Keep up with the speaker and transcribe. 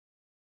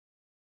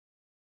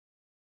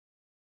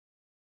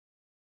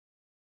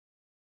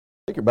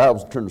Take your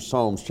Bibles and turn to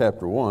Psalms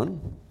chapter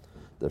 1,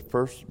 the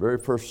very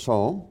first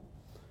Psalm.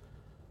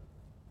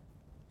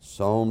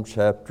 Psalm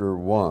chapter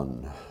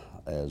 1,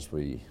 as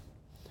we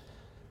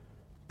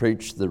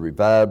preach the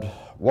revived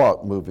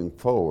walk moving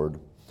forward.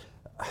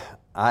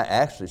 I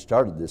actually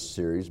started this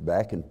series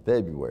back in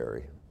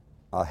February.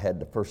 I had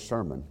the first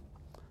sermon,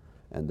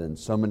 and then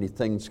so many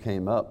things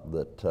came up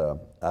that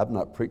I've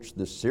not preached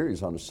this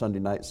series on a Sunday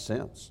night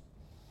since.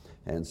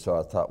 And so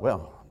I thought,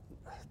 well,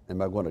 am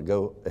I going to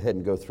go ahead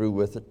and go through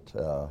with it?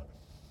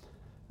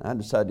 I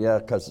decided, yeah,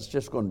 because it's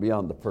just going to be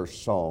on the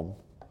first Psalm.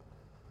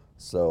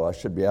 So I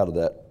should be out of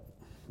that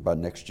by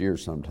next year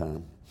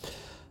sometime.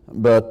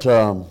 But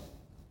I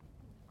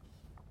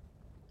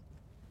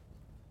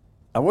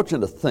want you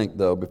to think,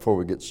 though, before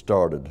we get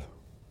started,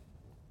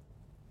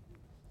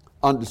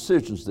 on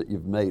decisions that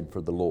you've made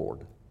for the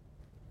Lord.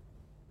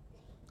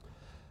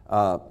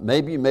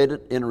 Maybe you made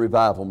it in a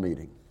revival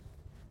meeting.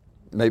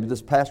 Maybe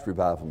this past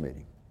revival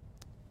meeting.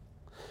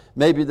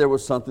 Maybe there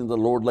was something the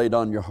Lord laid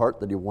on your heart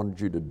that He wanted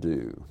you to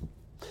do.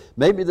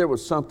 Maybe there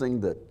was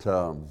something that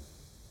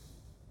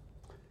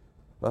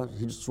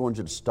He just wanted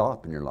you to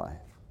stop in your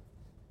life.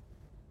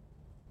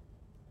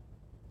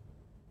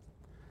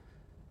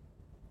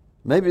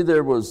 Maybe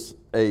there was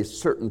a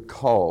certain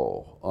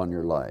call on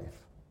your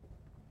life,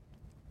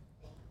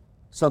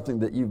 something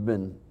that you've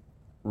been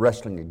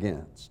wrestling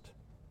against.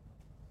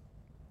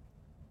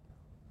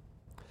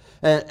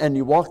 And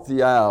you walked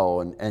the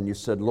aisle and you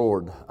said,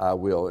 Lord, I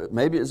will.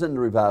 Maybe it was in the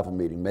revival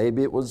meeting.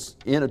 Maybe it was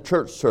in a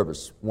church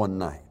service one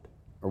night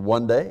or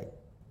one day.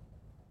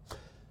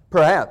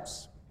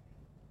 Perhaps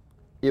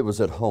it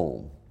was at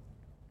home.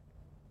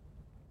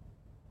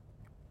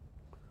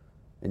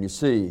 And you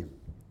see,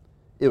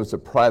 it was a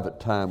private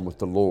time with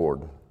the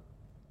Lord.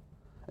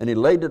 And He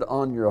laid it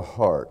on your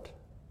heart.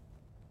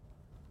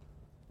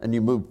 And you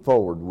moved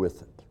forward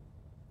with it.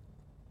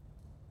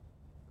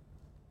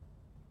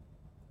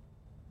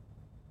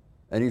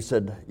 And you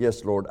said,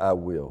 yes, Lord, I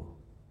will.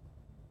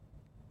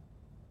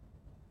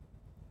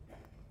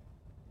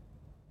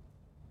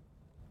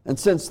 And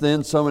since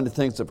then, so many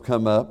things have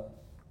come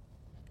up.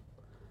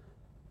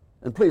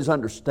 And please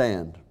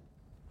understand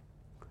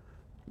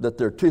that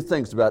there are two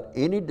things about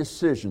any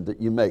decision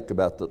that you make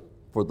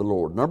for the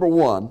Lord. Number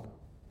one,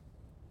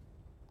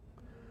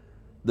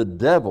 the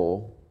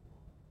devil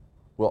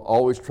will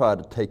always try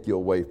to take you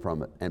away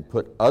from it and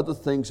put other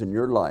things in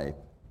your life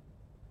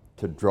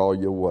to draw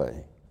you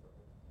away.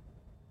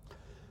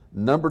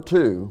 Number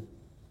two,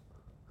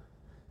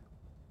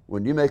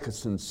 when you make a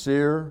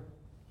sincere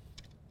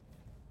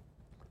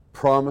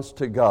promise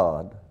to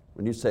God,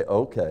 when you say,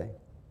 okay,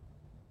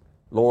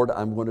 Lord,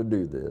 I'm going to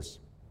do this,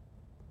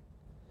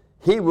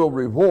 He will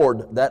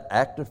reward that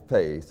act of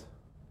faith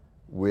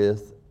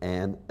with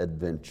an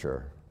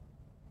adventure.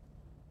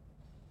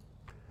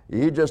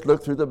 You just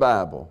look through the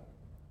Bible.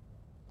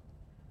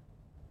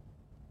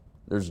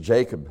 There's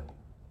Jacob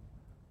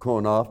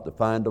going off to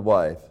find a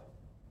wife.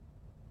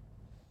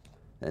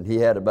 And he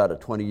had about a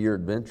 20-year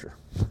adventure,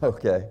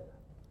 okay,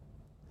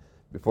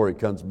 before he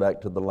comes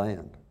back to the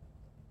land.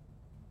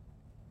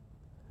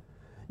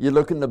 You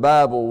look in the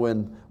Bible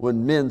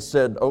when men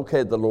said,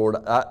 okay, the Lord,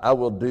 I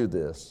will do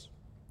this.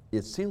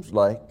 It seems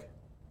like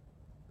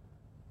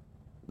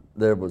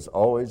there was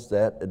always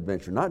that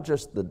adventure, not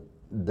just the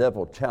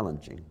devil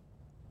challenging,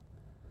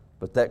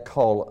 but that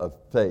call of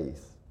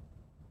faith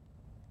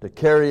to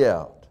carry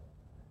out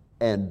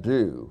and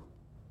do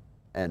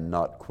and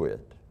not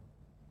quit.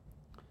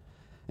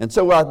 And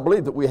so I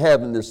believe that we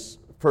have in this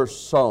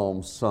first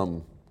Psalm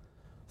some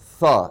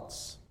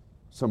thoughts,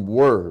 some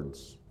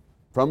words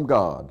from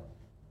God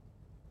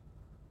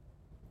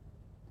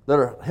that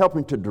are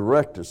helping to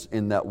direct us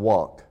in that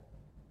walk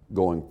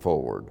going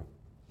forward.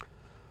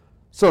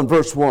 So in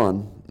verse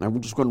 1,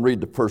 I'm just going to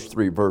read the first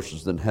 3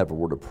 verses, then have a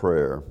word of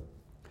prayer.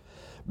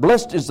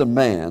 Blessed is the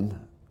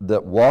man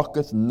that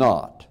walketh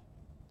not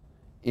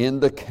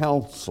in the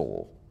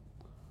counsel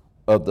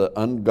of the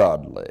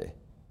ungodly,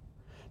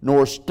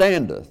 nor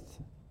standeth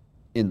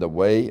in the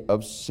way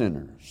of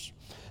sinners,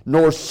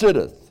 nor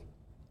sitteth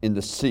in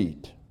the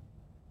seat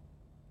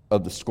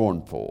of the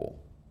scornful.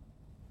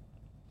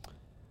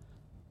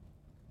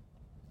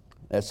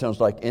 That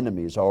sounds like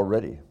enemies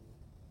already.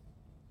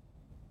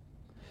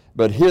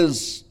 But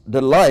his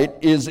delight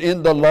is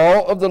in the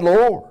law of the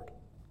Lord,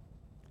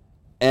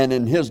 and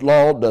in His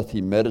law doth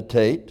he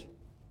meditate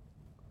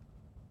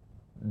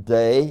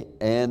day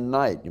and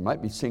night. You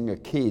might be seeing a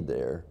key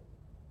there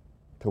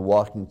to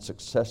walking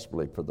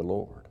successfully for the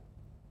Lord.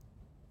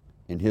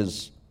 In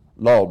His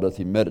law doth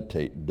he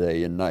meditate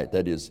day and night.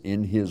 That is,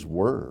 in His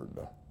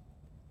Word.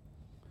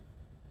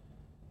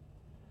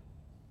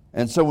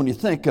 And so when you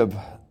think of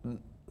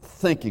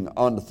thinking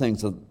on the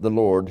things of the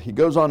Lord, he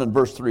goes on in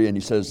verse 3 and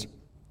he says,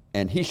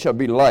 and he shall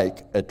be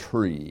like a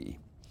tree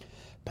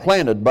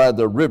planted by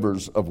the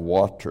rivers of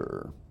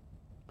water,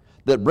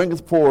 that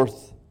bringeth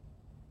forth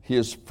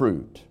his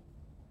fruit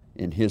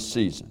in his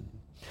season.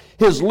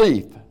 His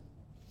leaf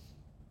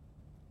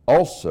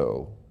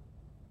also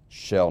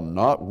shall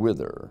not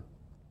wither,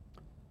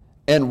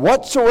 And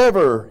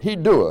whatsoever he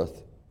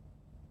doeth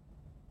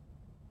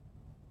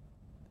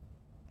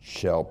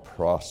shall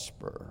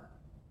prosper.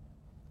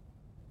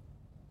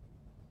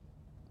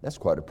 That's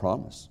quite a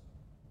promise.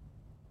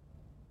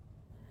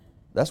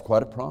 That's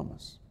quite a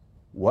promise.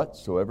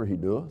 Whatsoever he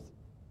doeth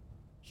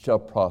shall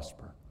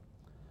prosper.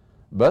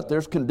 But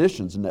there's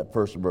conditions in that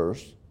first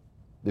verse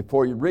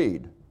before you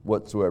read,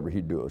 whatsoever he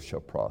doeth shall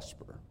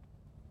prosper.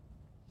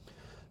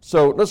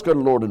 So let's go to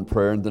the Lord in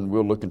prayer, and then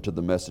we'll look into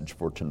the message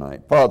for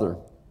tonight. Father,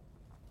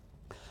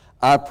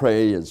 I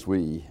pray as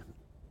we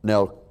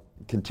now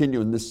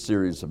continue in this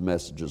series of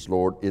messages,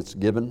 Lord, it's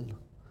given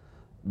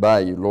by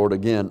you. Lord,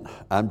 again,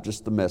 I'm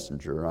just the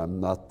messenger. I'm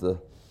not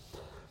the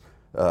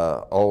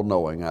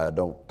all-knowing. I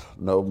don't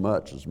know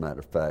much, as a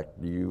matter of fact.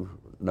 You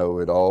know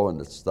it all,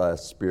 and it's thy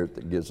Spirit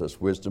that gives us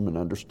wisdom and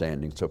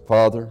understanding. So,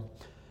 Father,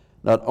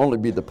 not only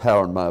be the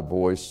power in my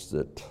voice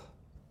that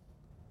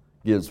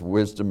gives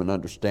wisdom and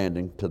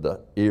understanding to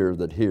the ear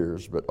that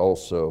hears, but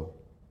also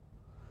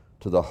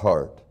to the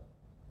heart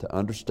to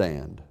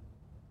understand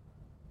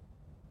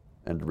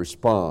and to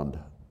respond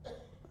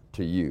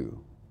to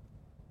you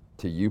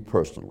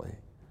personally,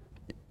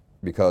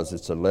 because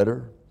it's a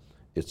letter,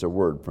 it's a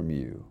word from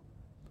you.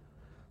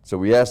 So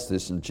we ask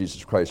this in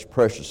Jesus Christ's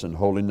precious and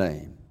holy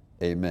name.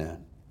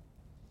 Amen.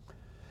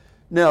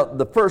 Now,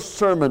 the first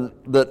sermon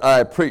that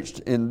I preached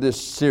in this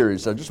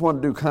series, I just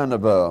want to do kind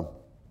of a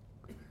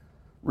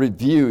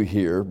review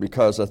here,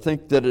 because I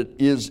think that it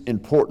is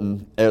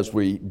important as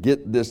we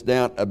get this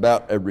down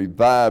about a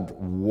revived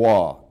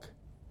walk.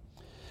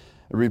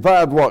 A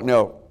revived walk.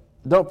 Now,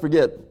 don't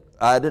forget,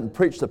 I didn't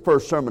preach the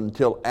first sermon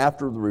until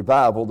after the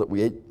revival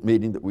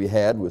meeting that we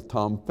had with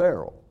Tom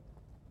Farrell.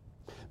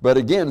 But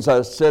again, as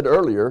I said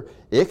earlier,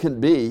 it can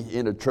be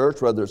in a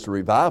church, whether it's a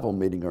revival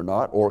meeting or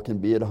not, or it can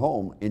be at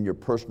home in your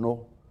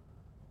personal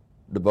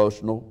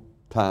devotional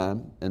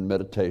time and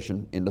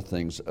meditation in the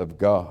things of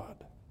God.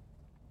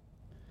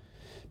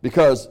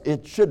 Because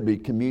it should be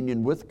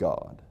communion with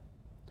God.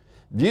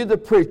 View the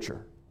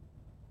preacher.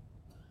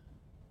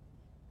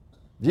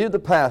 View the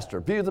pastor.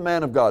 View the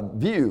man of God.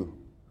 View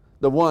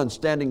the one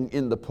standing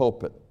in the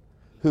pulpit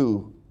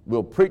who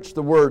will preach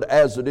the word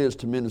as it is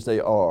to men as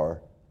they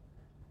are,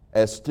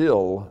 as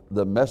still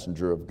the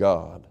messenger of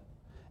God,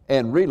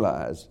 and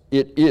realize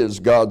it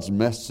is God's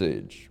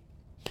message.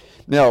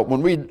 Now,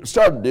 when we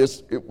started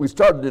this, we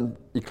started in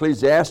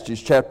Ecclesiastes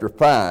chapter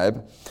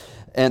 5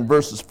 and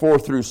verses 4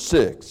 through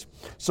 6.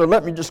 So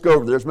let me just go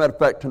over there. As a matter of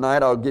fact,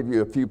 tonight I'll give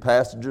you a few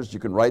passages.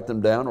 You can write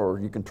them down, or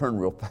you can turn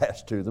real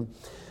fast to them.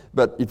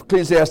 But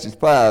Ecclesiastes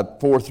 5,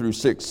 4 through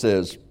 6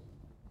 says,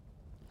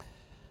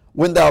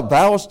 when thou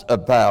vowest a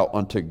vow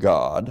unto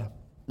God,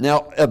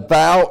 now a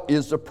vow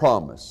is a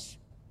promise.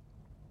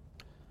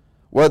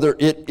 Whether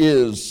it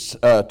is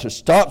to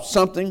stop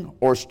something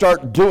or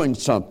start doing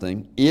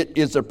something, it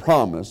is a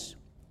promise.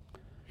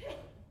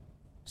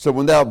 So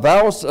when thou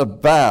vowest a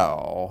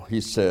vow,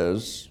 he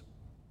says,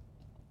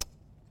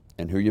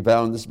 and who you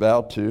vowing this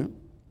vow to?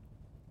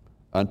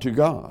 Unto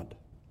God.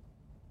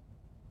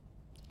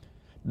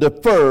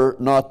 Defer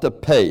not to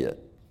pay it,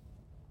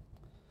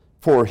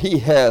 for he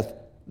hath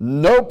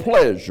no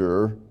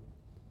pleasure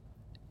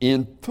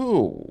in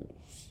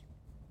fools.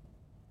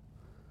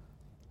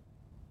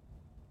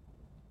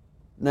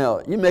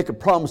 Now, you make a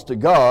promise to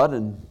God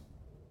and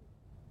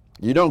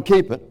you don't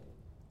keep it.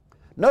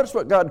 Notice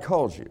what God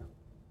calls you.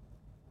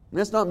 And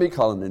it's not me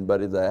calling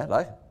anybody that.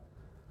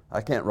 I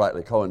can't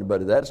rightly call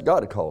anybody that. It's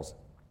God who calls it.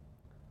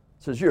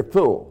 It says, you're a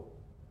fool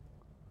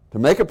to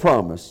make a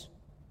promise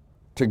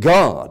to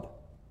God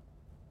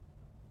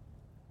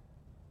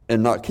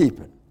and not keep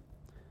it.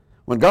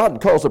 When God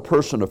calls a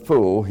person a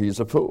fool, he's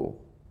a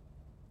fool.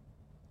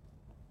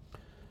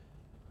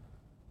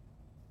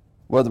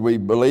 Whether we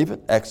believe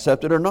it,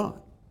 accept it, or not.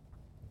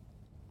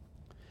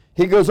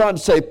 He goes on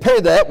to say,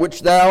 pay that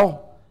which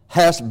thou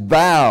hast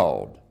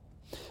vowed.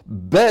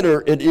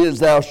 Better it is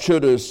thou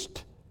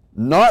shouldest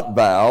not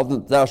vow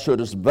than thou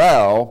shouldest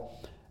vow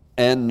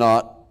and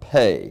not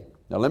pay.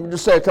 Now let me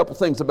just say a couple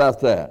things about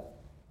that.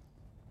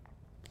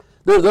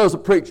 There are those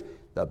that preach,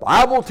 the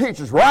Bible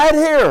teaches right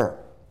here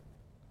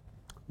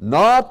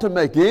not to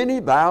make any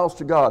vows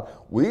to God.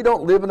 We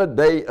don't live in a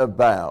day of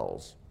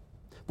vows.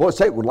 Boy,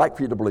 Satan would like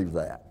for you to believe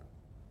that.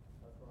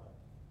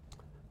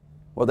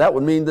 Well, that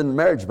would mean then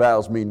marriage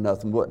vows mean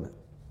nothing, wouldn't it?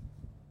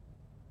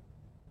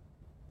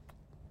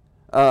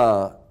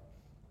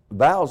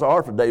 Vows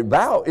are for day.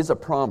 Vow is a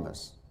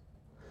promise.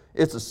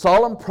 It's a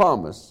solemn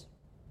promise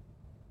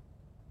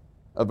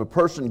of a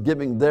person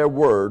giving their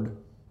word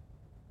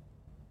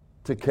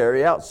to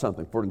carry out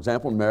something. For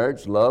example,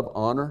 marriage, love,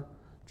 honor,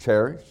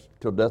 cherish,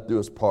 till death do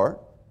us part.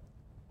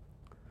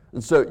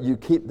 And so you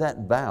keep that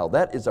vow.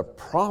 That is a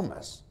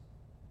promise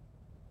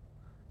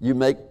you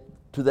make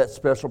to that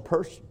special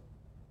person.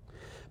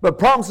 But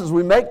promises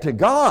we make to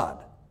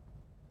God,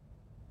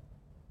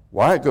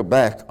 why go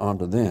back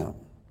onto them?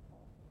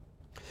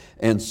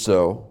 And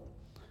so,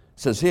 it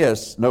says he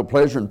has no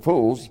pleasure in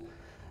fools,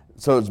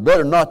 so it's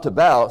better not to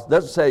vow. It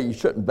doesn't say you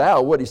shouldn't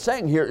vow. What he's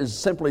saying here is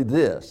simply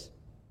this.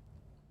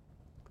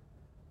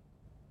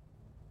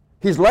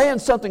 He's laying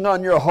something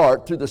on your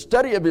heart through the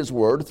study of His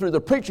Word, through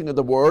the preaching of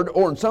the Word,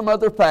 or in some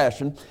other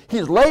fashion.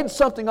 He's laid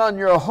something on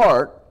your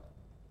heart,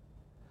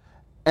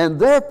 and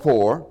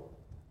therefore,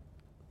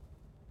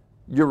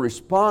 you're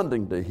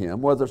responding to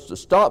Him, whether it's to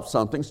stop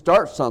something,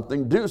 start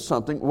something, do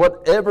something,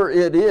 whatever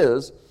it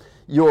is,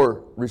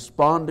 you're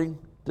responding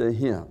to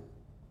Him.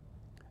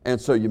 And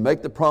so you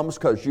make the promise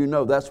because you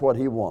know that's what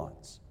He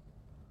wants.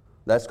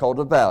 That's called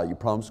a vow. You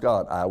promise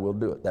God, I will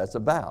do it. That's a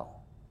vow.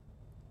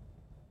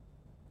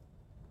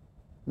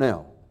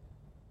 Now,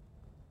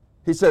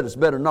 He said it's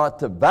better not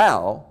to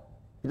vow.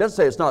 He doesn't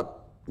say it's not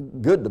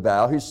good to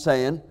vow. He's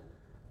saying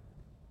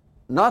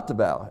not to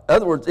vow. In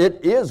other words,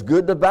 it is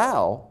good to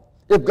vow.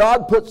 If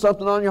God puts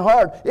something on your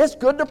heart, it's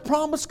good to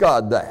promise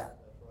God that.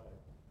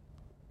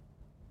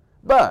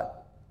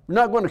 But if you're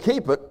not going to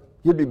keep it,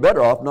 you'd be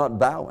better off not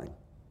vowing.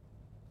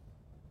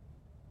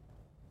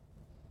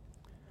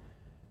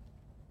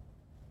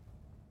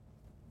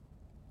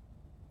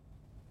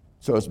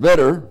 So it's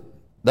better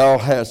thou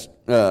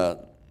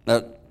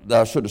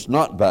shouldest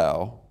not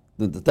vow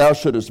than that thou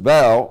shouldest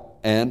vow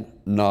and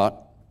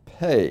not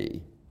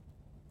pay.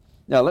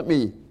 Now let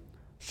me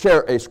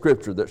share a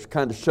scripture that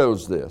kind of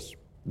shows this.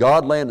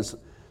 God landed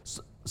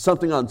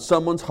something on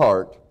someone's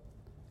heart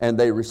and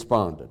they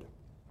responded.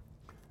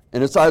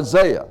 And it's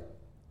Isaiah.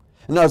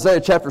 In Isaiah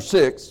chapter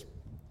 6,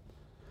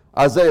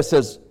 Isaiah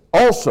says,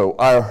 also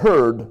I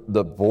heard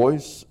the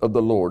voice of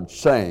the Lord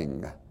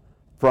saying,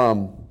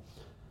 from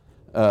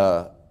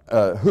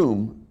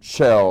whom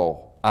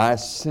shall I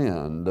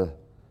send,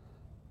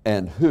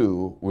 and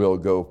who will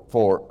go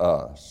for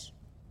us?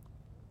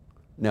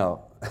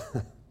 Now,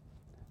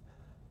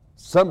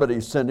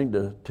 somebody's sending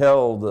to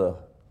tell the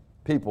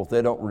people if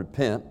they don't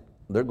repent,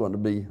 they're going to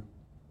be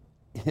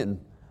in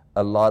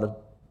a lot of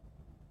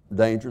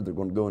danger. They're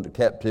going to go into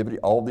captivity,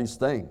 all these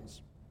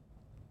things.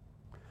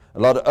 A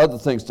lot of other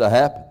things to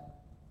happen.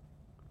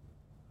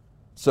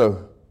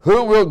 So,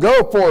 who will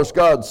go for us,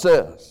 God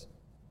says.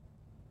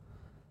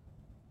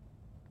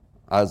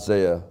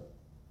 Isaiah,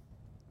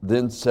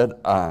 then said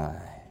I,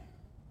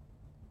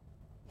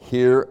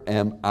 here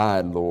am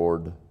I,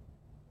 Lord,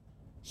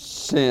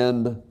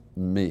 send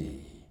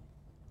me.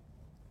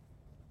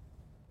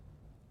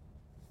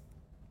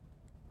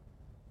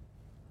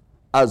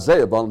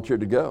 Isaiah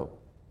volunteered to go.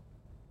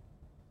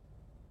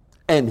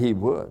 And he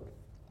would.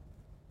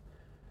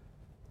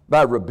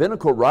 By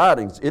rabbinical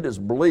writings, it is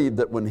believed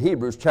that when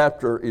Hebrews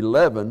chapter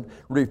 11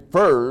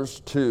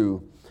 refers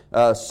to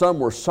some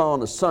were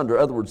sawn asunder,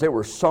 in other words, they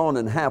were sawn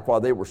in half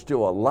while they were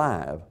still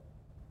alive.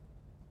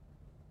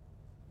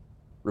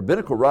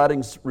 Rabbinical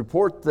writings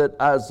report that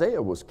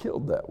Isaiah was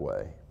killed that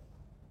way.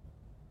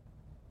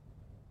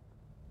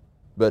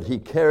 But he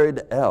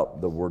carried out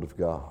the Word of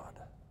God.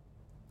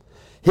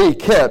 He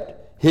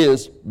kept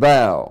his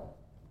vow.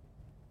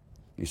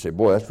 You say,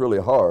 boy, that's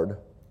really hard.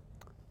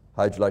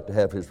 How'd you like to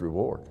have his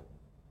reward?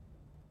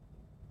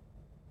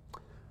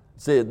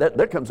 See,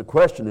 there comes a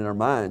question in our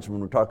minds when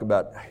we talk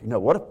about,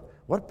 what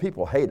if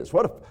people hate us?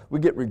 What if we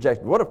get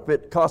rejected? What if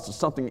it costs us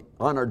something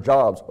on our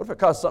jobs? What if it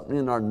costs something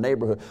in our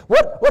neighborhood?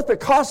 What if it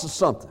costs us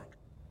something?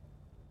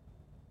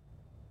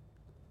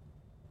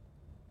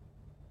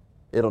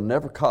 It'll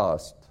never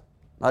cost,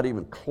 not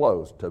even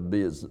close, to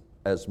be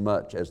as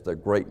much as the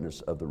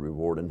greatness of the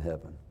reward in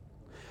heaven.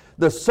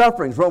 The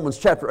sufferings, Romans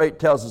chapter 8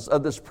 tells us,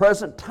 of this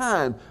present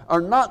time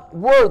are not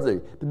worthy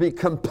to be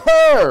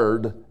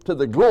compared to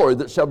the glory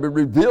that shall be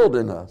revealed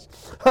in us.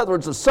 In other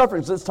words, the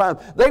sufferings this time,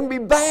 they can be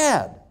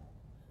bad,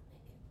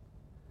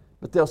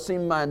 but they'll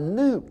seem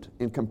minute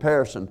in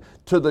comparison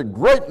to the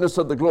greatness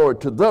of the glory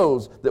to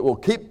those that will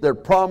keep their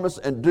promise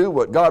and do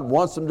what God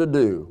wants them to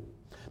do,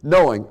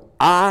 knowing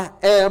I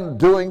am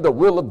doing the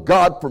will of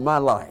God for my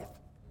life.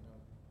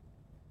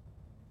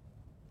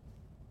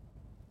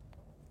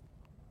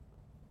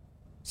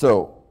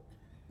 So,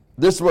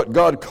 this is what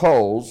God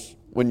calls,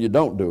 when you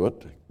don't do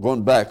it,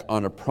 going back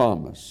on a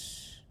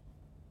promise.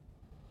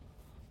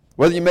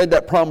 Whether you made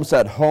that promise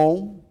at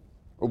home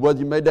or whether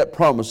you made that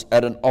promise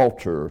at an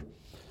altar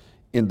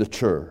in the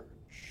church,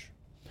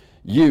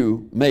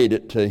 you made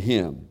it to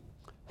Him.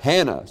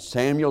 Hannah,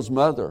 Samuel's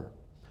mother,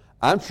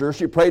 I'm sure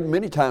she prayed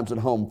many times at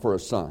home for a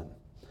son.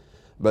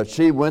 But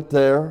she went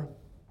there.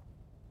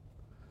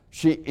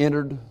 She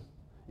entered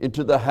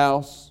into the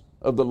house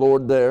of the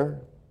Lord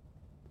there,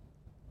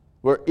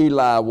 where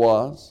Eli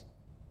was.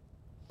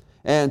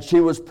 And she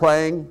was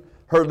praying.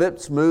 Her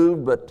lips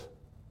moved, but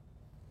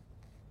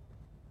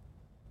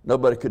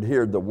nobody could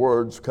hear the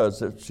words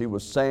because she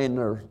was saying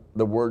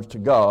the words to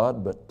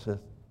God, but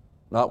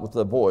not with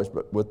the voice,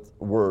 but with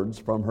words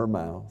from her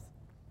mouth.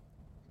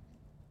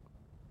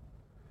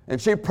 And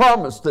she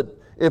promised that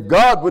if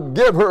God would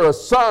give her a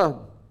son,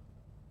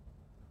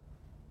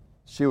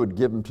 she would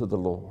give him to the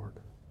Lord.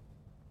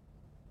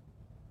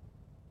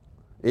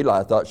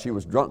 Eli thought she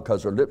was drunk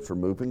because her lips were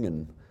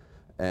moving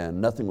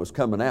and nothing was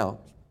coming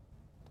out.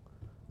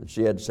 And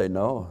she had to say,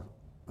 no,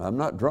 I'm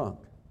not drunk.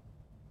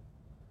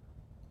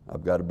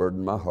 I've got a burden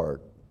in my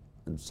heart.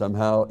 And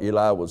somehow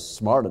Eli was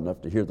smart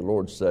enough to hear the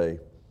Lord say,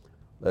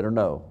 let her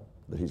know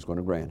that He's going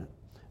to grant it.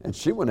 And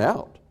she went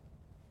out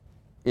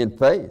in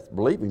faith,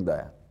 believing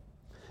that.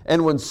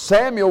 And when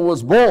Samuel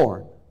was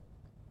born,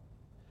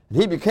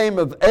 and he became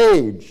of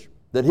age,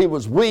 that he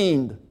was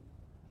weaned,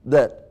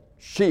 that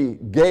she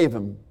gave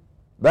him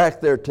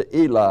back there to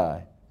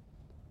Eli.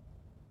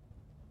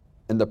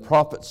 And the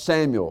prophet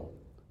Samuel,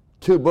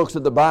 2 books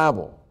of the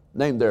Bible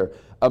named there,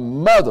 a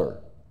mother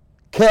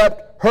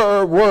kept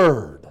her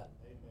word.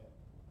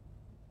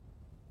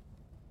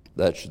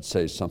 That should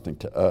say something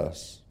to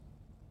us.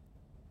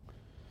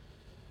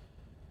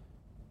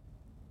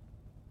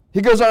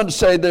 He goes on to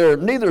say there,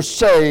 neither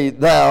say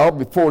thou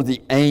before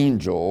the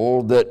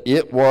angel that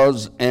it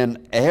was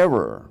an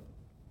error.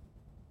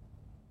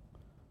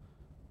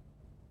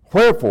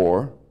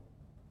 Wherefore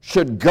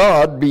should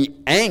God be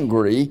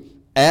angry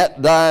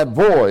at thy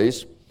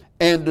voice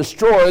and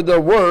destroy the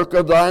work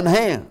of thine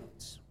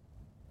hands?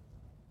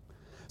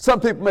 Some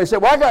people may say,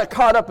 well, I got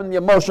caught up in the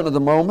emotion of the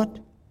moment.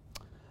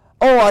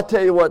 Oh, I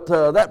tell you what,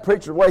 that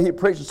preacher, the way he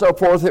preached and so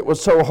forth, it was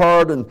so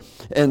hard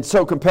and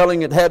so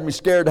compelling, it had me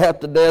scared half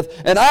to death.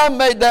 And I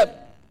made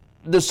that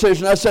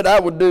decision. I said I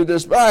would do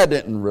this, but I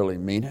didn't really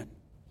mean it.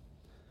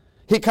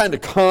 He kind of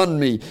conned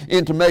me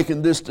into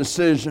making this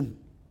decision.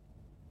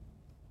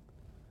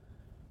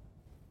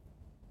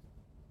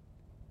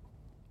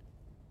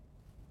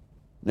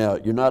 Now,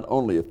 you're not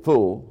only a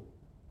fool,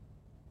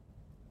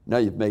 now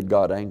you've made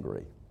God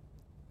angry.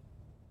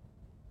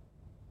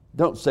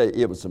 Don't say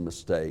it was a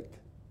mistake.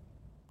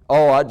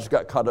 Oh, I just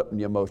got caught up in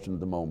the emotion of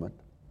the moment.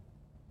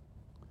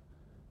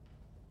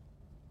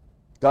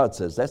 God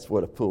says that's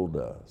what a fool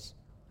does.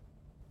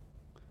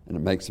 And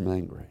it makes him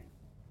angry.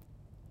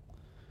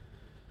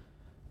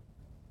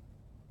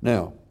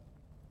 Now,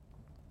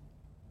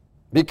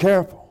 be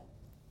careful.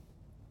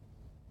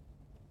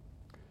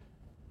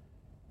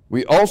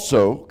 We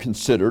also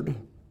considered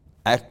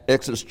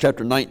Exodus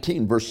chapter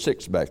 19, verse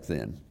 6 back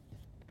then,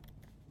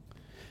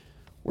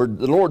 where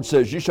the Lord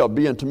says, you shall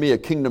be unto me a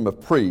kingdom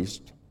of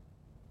priests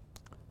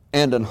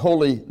and an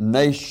holy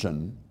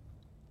nation.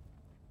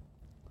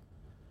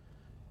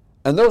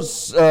 And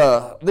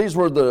these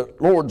were the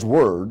Lord's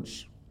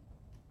words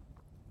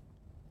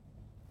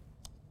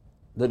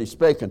that he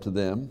spake unto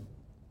them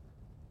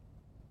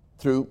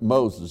through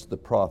Moses the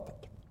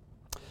prophet.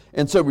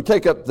 And so we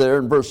take up there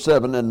in verse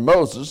 7, and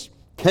Moses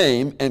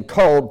came and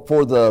called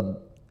for the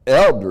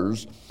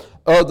elders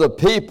of the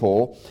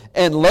people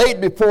and laid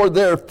before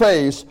their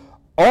face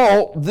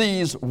all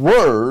these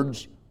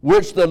words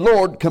which the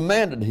Lord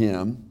commanded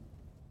him.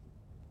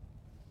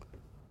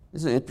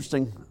 Isn't it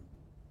interesting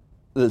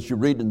as you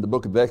read in the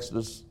book of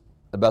Exodus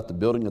about the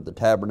building of the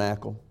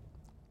tabernacle?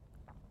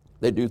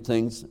 They do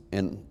things,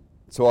 and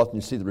so often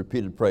you see the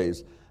repeated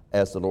phrase,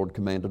 as the Lord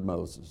commanded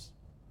Moses.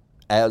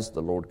 As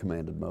the Lord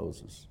commanded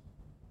Moses.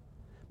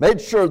 Made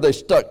sure they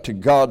stuck to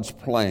God's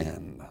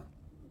plan.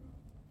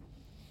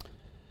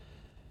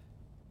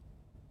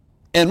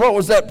 And what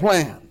was that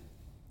plan?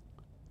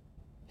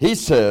 He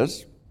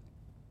says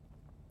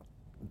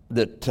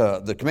that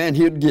the command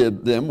he would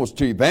give them was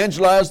to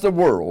evangelize the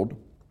world.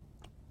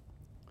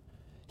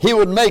 He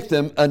would make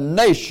them a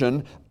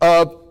nation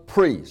of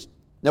priests.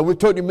 Now, we've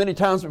told you many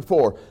times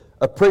before,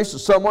 a priest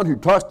is someone who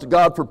talks to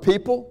God for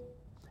people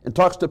and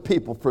talks to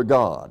people for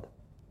God.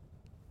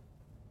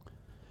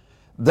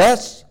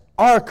 That's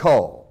our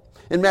call.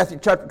 In Matthew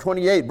chapter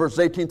 28, verses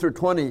 18 through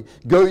 20,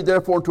 go ye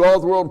therefore into all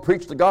the world and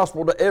preach the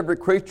gospel to every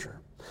creature,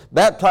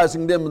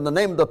 baptizing them in the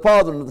name of the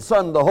Father and of the Son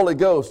and of the Holy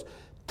Ghost,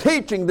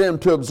 teaching them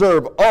to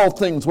observe all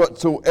things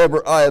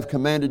whatsoever I have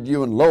commanded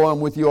you, and lo, I'm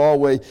with you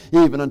always,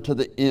 even unto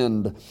the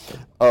end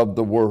of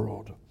the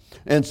world.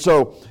 And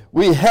so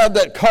we have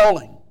that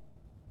calling.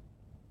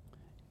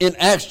 In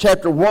Acts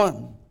chapter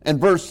 1 and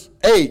verse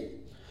 8,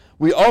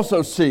 we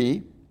also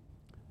see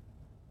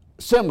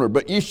similar,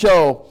 but ye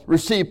shall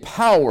receive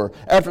power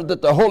after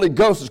that the Holy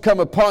Ghost has come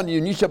upon you,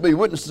 and ye shall be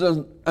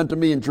witnesses unto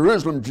me in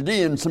Jerusalem,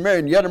 Judea, and Samaria,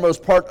 and the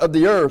uttermost part of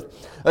the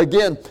earth.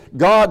 Again,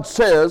 God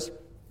says,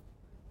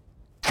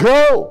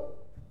 go,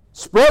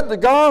 spread the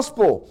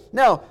gospel.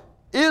 Now,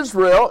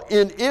 Israel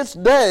in its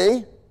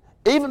day,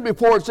 even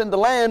before it's in the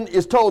land,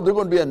 is told they're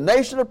going to be a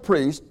nation of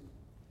priests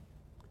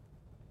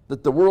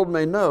that the world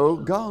may know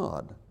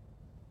God.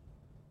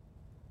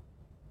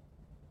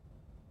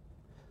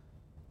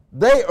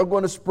 They are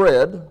going to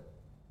spread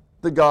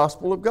the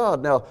gospel of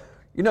God. Now,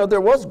 you know, there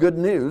was good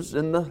news,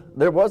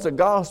 there was a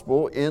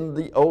gospel in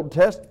the Old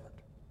Testament.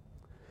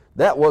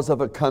 That was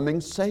of a coming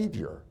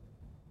Savior,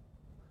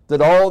 that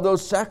all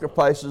those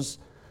sacrifices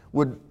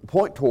would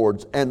point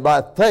towards. And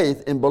by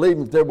faith in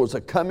believing that there was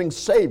a coming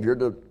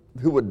Savior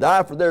who would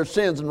die for their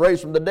sins and raise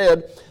from the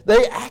dead,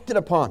 they acted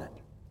upon it.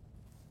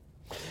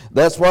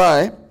 That's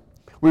why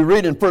we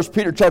read in 1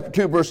 Peter chapter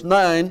 2, verse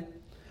 9,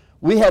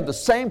 we have the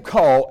same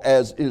call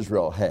as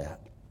Israel had.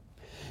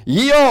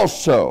 Ye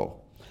also,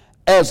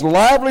 as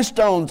lively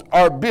stones,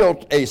 are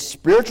built a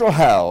spiritual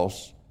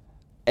house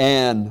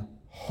and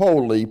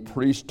holy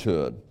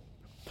priesthood,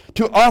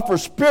 to offer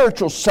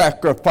spiritual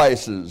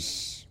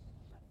sacrifices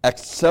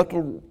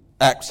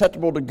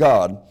acceptable to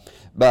God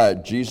by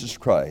Jesus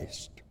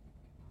Christ.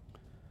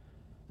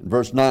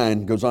 Verse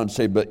 9 goes on to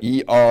say, but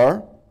ye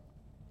are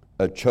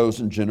a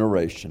chosen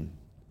generation,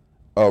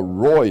 a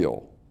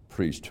royal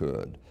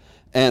priesthood,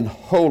 and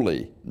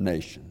holy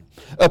nation,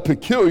 a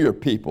peculiar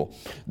people,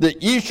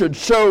 that ye should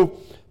show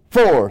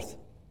forth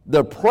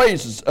the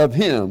praises of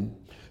him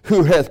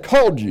who hath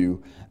called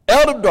you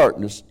out of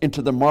darkness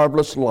into the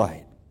marvelous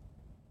light.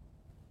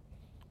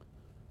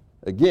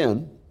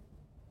 Again,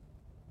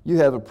 you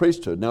have a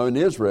priesthood. Now in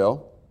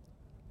Israel,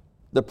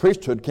 the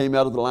priesthood came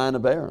out of the line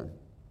of Aaron.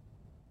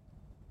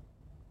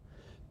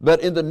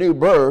 But in the new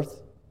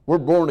birth, we're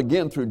born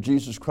again through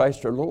Jesus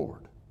Christ our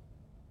Lord.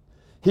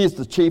 He's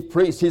the chief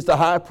priest. He's the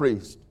high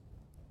priest.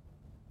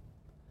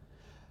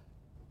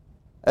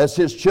 As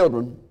his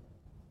children,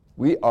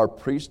 we are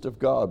priests of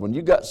God. When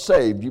you got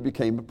saved, you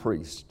became a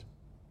priest.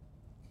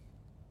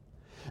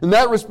 And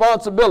that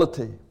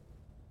responsibility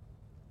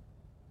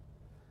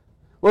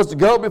was to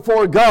go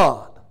before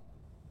God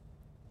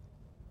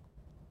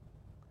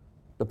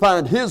to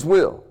find his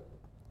will.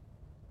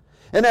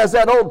 And as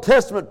that Old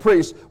Testament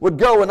priest would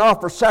go and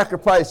offer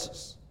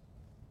sacrifices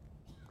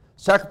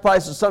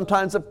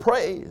sometimes of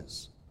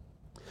praise,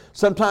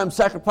 sometimes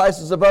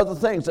sacrifices of other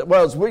things.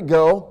 Well, as we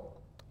go,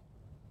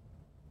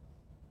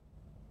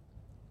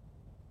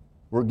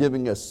 we're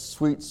giving a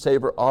sweet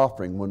savor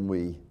offering when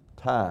we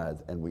tithe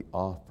and we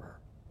offer.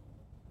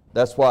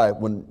 That's why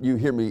when you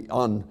hear me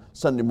on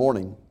Sunday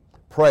morning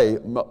pray,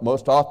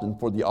 most often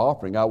for the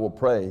offering, I will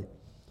pray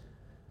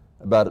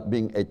about it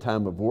being a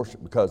time of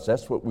worship, because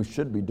that's what we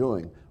should be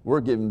doing.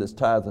 We're giving this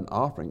tithe and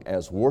offering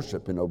as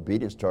worship and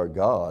obedience to our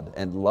God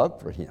and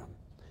love for him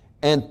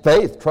and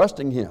faith,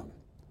 trusting him.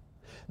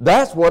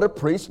 That's what a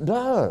priest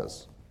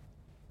does.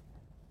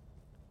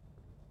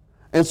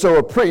 And so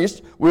a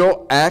priest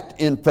will act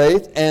in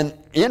faith, and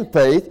in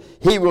faith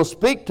he will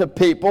speak to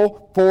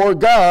people for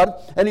God,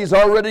 and he's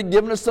already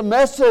given us the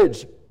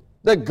message,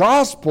 the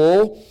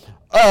gospel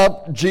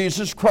of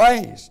Jesus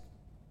Christ.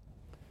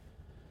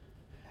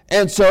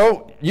 And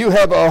so you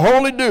have a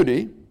holy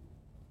duty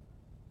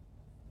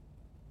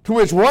to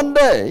which one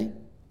day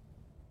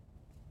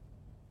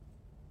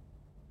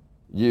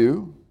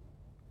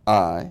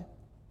I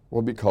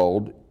will be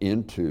called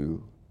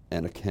into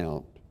an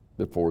account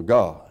before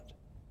God.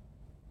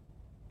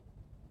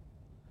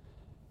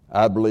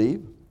 I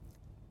believe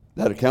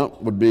that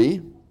account would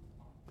be,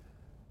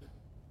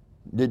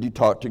 did you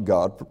talk to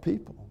God for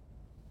people?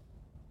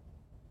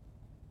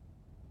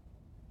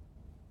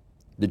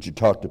 Did you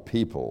talk to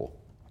people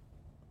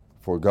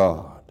for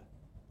God?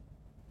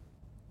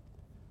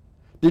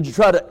 Did you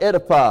try to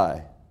edify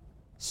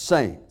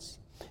saints?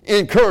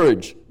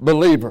 Encourage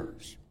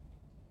believers?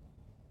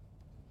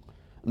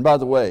 And by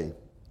the way,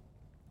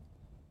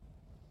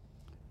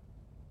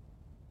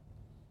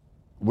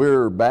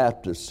 we're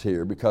Baptists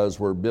here because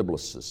we're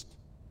Biblicists.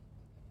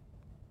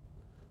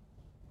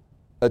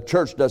 A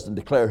church doesn't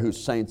declare who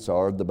saints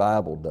are, the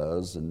Bible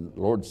does, and the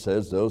Lord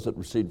says those that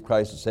receive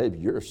Christ as Savior,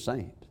 you're a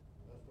saint.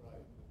 That's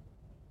right.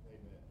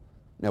 Amen.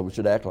 Now we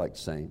should act like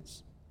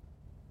saints.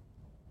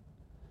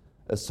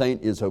 A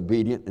saint is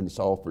obedient, and it's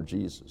all for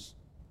Jesus.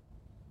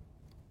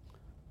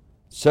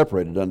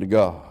 Separated unto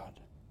God.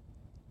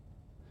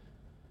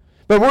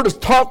 But we're to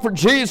talk for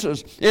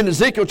Jesus. In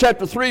Ezekiel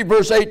chapter 3,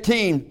 verse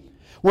 18,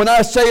 when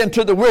I say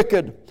unto the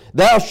wicked,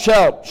 thou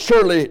shalt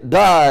surely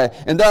die,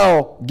 and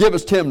thou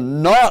givest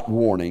him not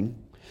warning,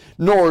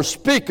 nor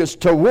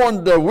speakest to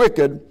warn the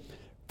wicked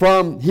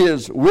from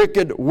his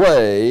wicked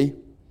way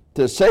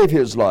to save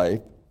his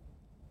life,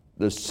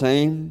 the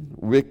same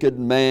wicked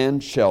man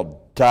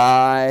shall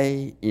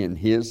die in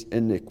his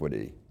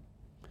iniquity,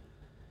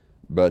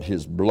 but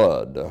his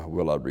blood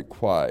will I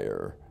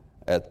require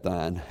at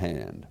thine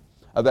hand.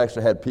 I've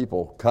actually had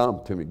people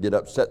come to me, get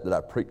upset that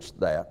I preached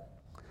that.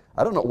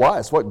 I don't know why.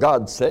 It's what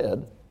God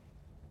said.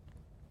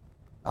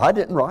 I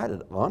didn't write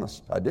it,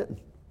 honest. I didn't.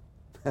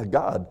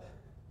 God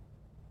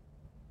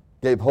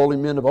gave holy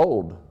men of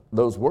old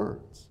those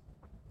words.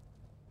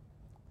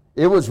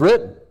 It was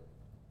written.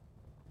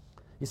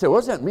 He said, what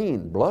does that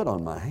mean, blood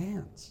on my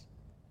hands?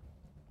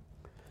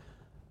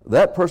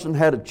 That person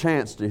had a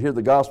chance to hear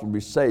the gospel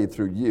be saved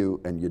through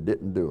you, and you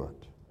didn't do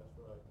it.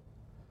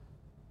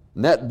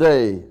 And that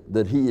day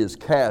that he is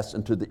cast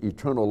into the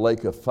eternal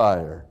lake of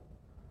fire,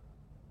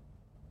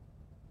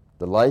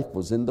 the life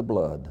was in the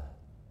blood,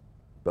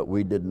 but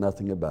we did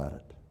nothing about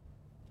it.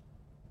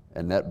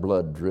 And that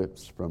blood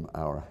drips from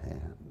our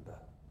hand.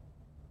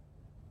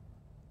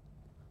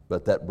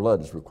 But that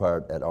blood is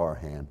required at our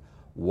hand.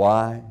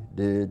 Why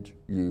did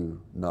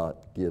you not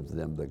give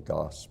them the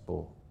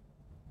gospel?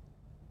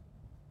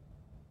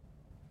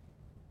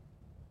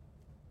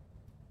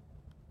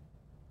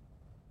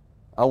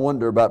 I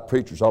wonder about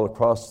preachers all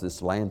across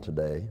this land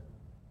today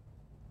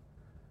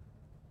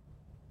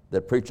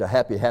that preach a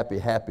happy, happy,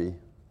 happy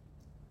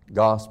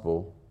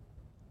gospel.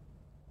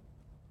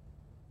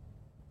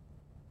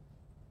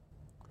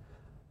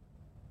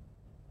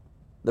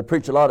 They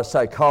preach a lot of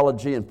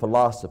psychology and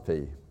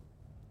philosophy,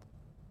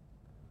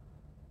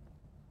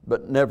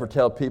 but never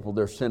tell people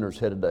they're sinners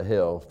headed to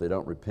hell if they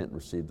don't repent and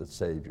receive the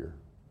Savior.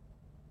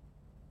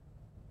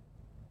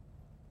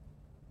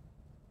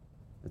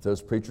 if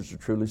those preachers are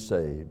truly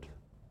saved,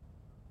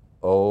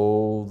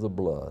 oh, the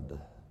blood.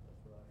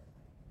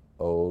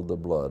 Oh, the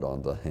blood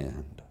on the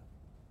hand.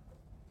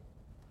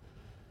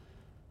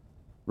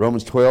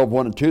 Romans 12,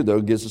 1 and 2, though,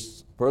 gives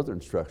us further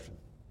instruction.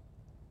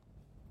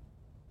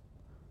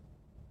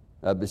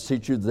 I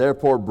beseech you,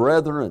 therefore,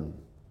 brethren,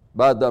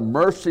 by the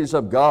mercies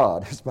of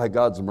God, it's by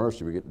God's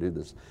mercy we get to do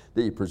this,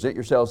 that you present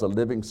yourselves a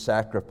living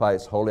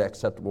sacrifice, wholly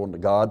acceptable unto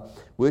God,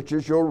 which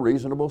is your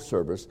reasonable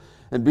service.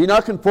 And be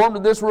not conformed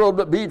to this world,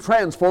 but be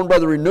transformed by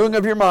the renewing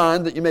of your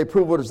mind, that you may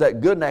prove what is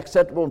that good and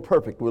acceptable and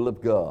perfect will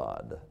of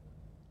God.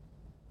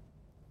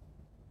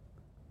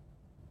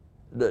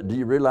 Do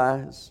you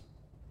realize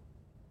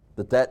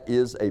that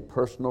is a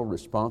personal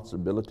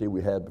responsibility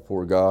we have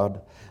before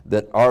God?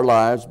 That our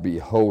lives be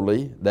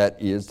holy,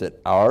 that is, that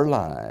our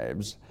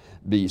lives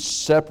be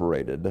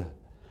separated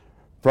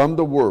from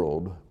the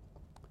world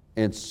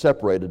and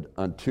separated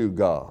unto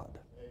God.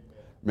 Amen.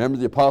 Remember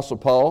the Apostle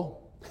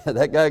Paul?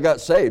 That guy got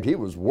saved. He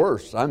was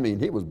worse. I mean,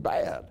 he was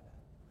bad.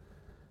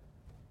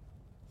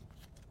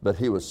 But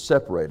he was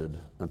separated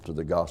unto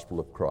the gospel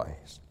of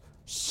Christ,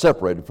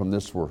 separated from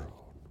this world.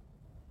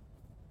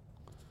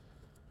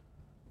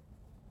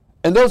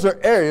 And those are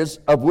areas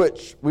of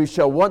which we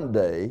shall one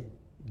day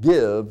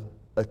give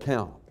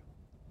account.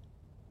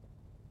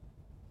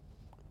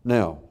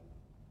 Now,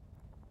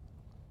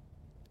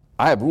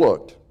 I have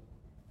looked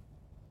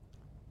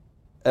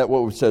at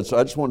what we've said, so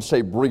I just want to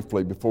say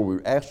briefly before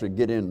we actually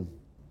get into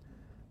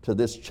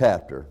this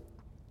chapter.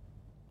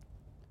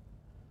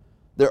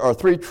 There are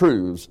three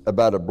truths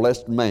about a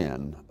blessed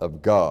man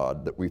of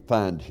God that we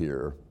find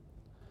here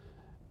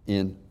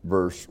in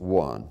verse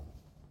 1.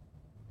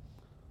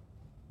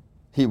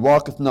 He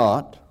walketh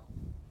not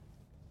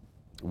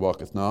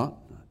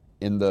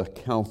in the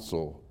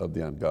counsel of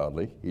the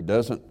ungodly. He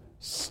doesn't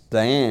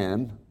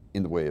stand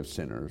in the way of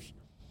sinners.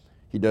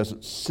 He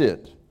doesn't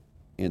sit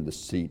in the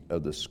seat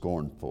of the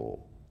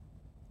scornful.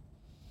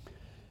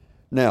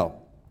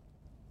 Now,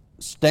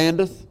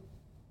 standeth,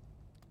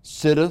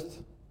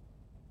 sitteth,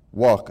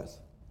 walketh.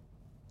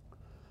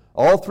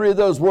 All three of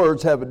those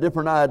words have a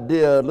different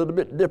idea, a little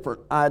bit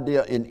different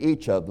idea in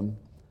each of them,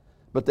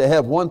 but they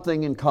have one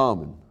thing in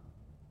common.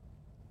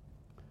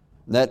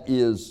 And that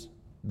is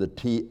the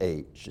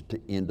TH at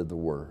the end of the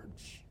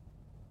words.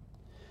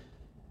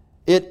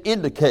 It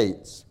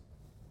indicates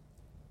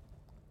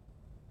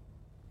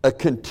a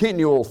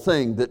continual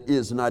thing that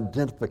is an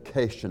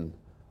identification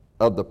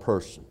of the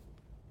person.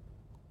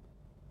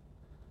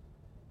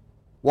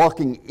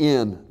 Walking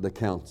in the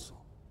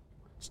counsel,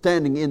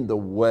 standing in the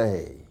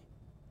way,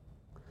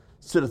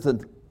 sitteth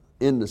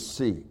in the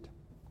seat.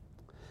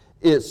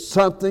 It's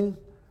something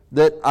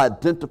that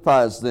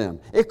identifies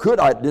them. It could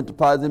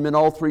identify them in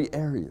all three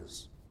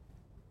areas.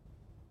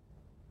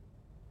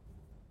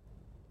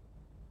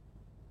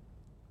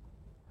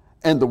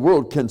 And the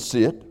world can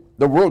see it.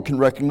 The world can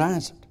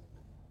recognize it.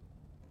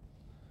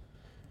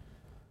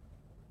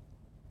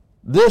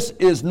 This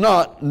is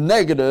not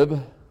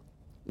negative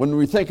when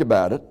we think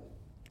about it.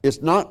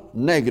 It's not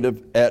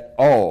negative at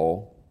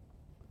all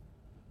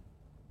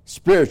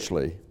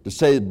spiritually to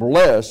say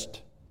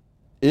blessed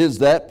is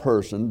that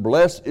person,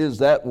 blessed is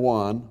that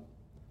one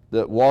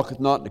that walketh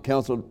not in the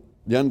counsel of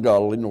the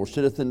ungodly, nor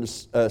standeth in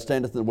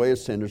the way of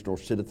sinners, nor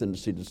sitteth in the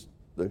seat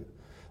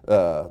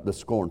of the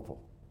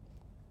scornful.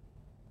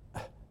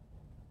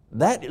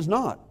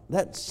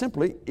 That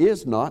simply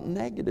is not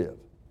negative.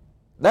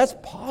 That's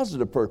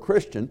positive for a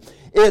Christian.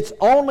 It's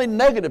only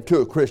negative to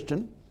a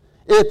Christian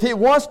if he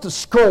wants to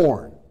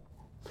scorn.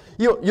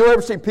 You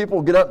ever see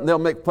people get up and they'll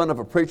make fun of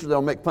a preacher,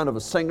 they'll make fun of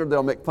a singer,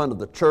 they'll make fun of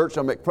the church,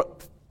 they'll make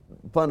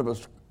fun of a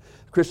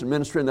Christian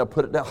ministry, and they'll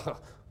put it down.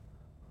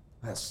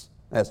 That's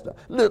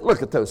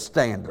look at those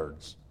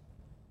standards.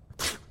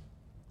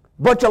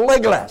 Bunch of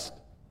legalists.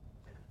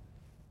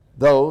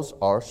 Those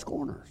are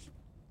scorners.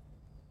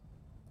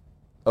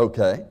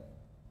 Okay.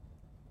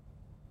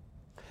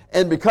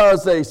 And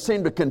because they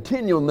seem to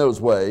continue in those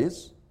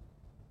ways,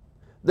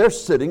 they're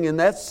sitting in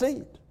that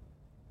seat.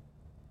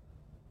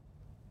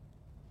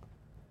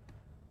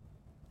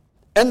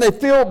 And they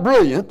feel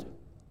brilliant,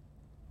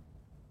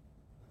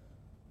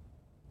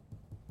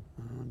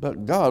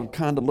 but God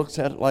kind of looks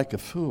at it like a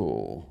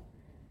fool.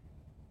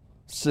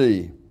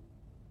 See,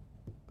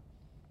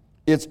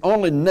 it's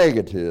only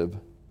negative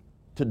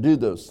to do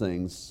those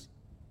things.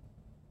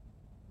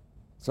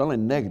 It's only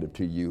negative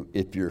to you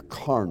if you're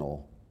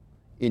carnal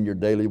in your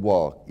daily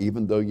walk,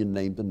 even though you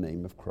name the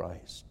name of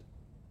Christ.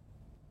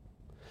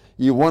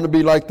 You want to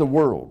be like the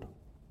world.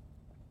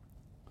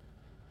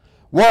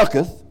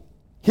 Walketh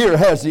here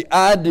has the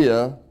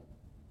idea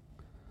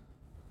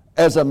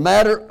as a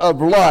matter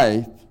of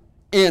life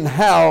in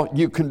how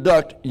you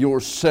conduct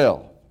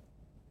yourself.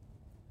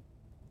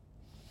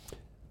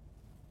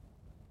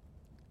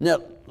 Now,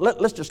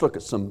 let's just look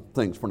at some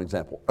things for an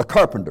example. A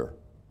carpenter.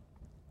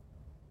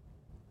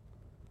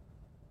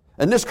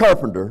 And this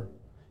carpenter,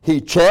 he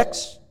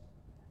checks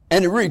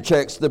and he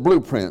rechecks the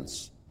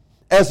blueprints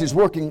as he's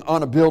working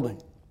on a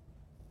building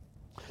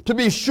to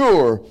be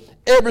sure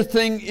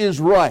everything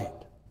is right.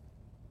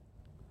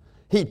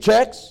 He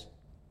checks,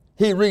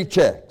 he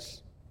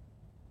rechecks.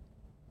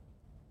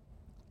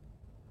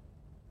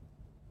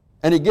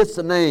 And he gets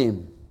the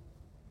name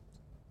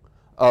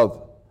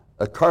of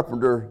a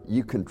carpenter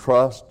you can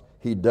trust.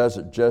 He does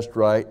it just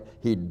right.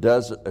 He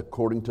does it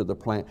according to the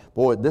plan.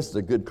 Boy, this is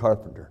a good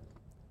carpenter.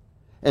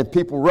 And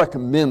people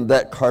recommend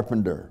that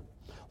carpenter.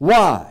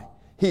 Why?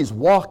 He's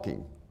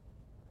walking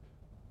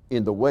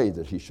in the way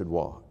that he should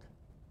walk.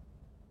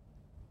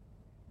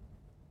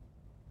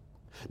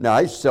 Now,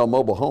 I used to sell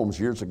mobile homes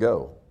years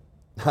ago.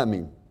 I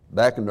mean,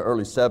 back in the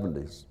early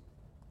 70s.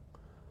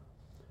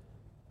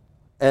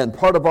 And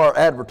part of our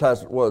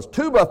advertisement was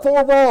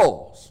 2x4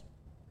 walls.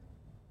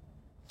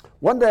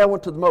 One day I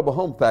went to the mobile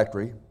home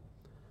factory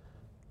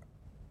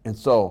and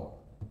saw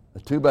a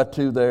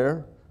 2x2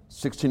 there,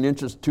 16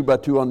 inches,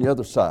 2x2 on the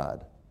other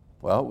side.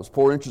 Well, it was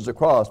 4 inches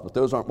across, but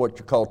those aren't what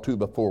you call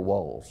 2x4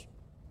 walls.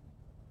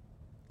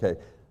 Okay,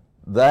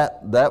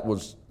 that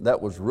was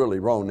really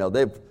wrong. Now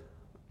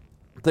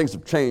things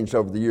have changed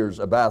over the years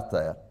about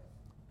that.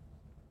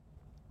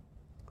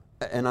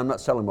 And I'm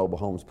not selling mobile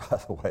homes, by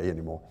the way,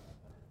 anymore.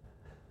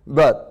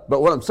 But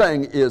what I'm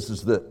saying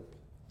is that,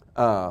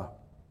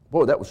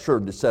 boy, that was sure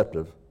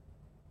deceptive.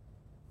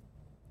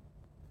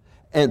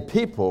 And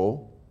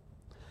people,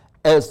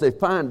 as they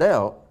find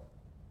out,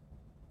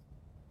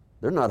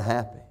 they're not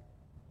happy.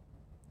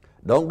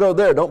 Don't go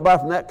there. Don't buy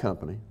from that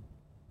company.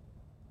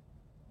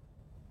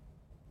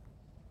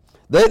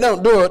 They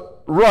don't do it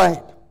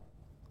right.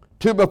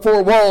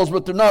 2x4 walls,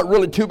 but they're not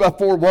really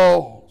 2x4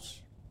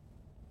 walls.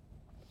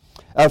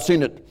 I've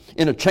seen it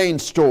in a chain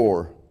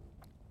store,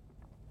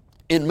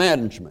 in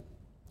management.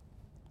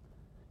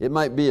 It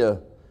might be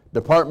a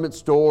department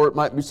store. It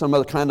might be some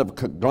other kind of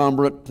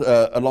conglomerate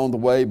along the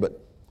way,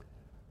 but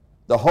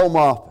the home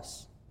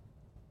office,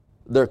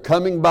 they're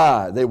coming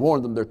by. They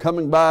warn them they're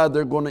coming by.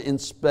 They're going to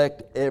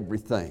inspect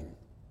everything.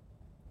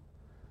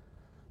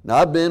 Now,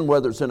 I've been,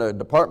 whether it's in a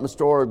department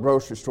store or a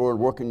grocery store,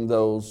 working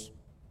those,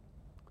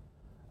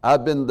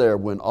 I've been there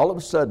when all of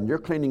a sudden you're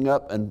cleaning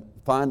up and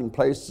finding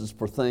places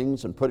for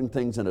things and putting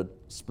things in a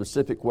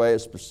specific way, a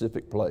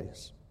specific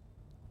place.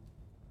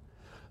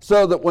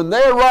 So that when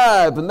they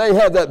arrive and they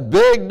have that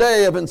big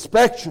day of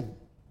inspection,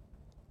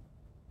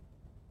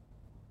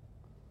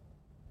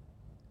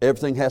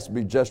 everything has to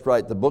be just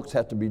right. The books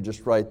have to be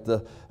just right.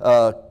 The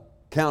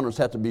counters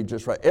have to be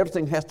just right.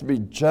 Everything has to be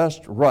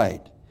just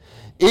right.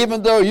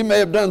 Even though you may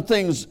have done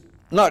things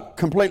not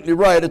completely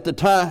right at the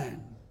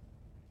time.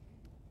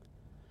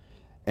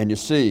 And you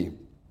see,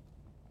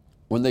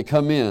 when they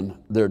come in,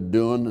 they're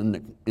doing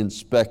an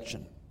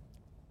inspection.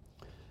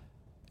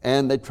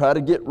 And they try to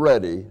get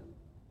ready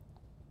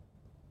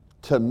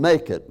to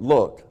make it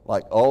look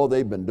like, oh,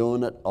 they've been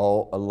doing it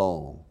all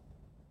along.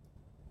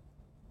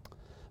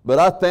 But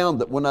I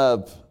found that when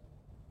I've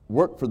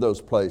worked for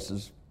those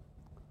places,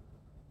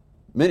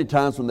 many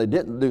times when they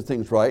didn't do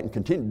things right and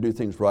continued to do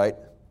things right,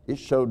 it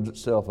showed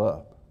itself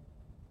up.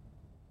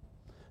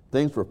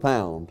 Things were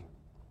found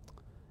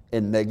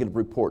and negative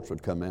reports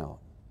would come out.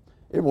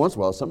 Every once in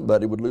a while,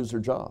 somebody would lose their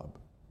job.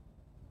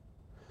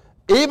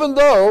 Even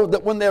though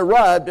that when they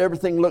arrived,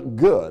 everything looked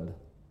good,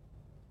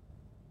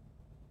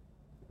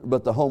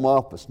 but the home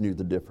office knew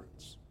the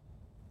difference.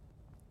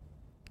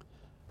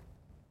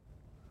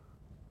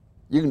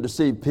 You can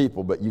deceive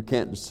people, but you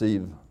can't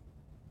deceive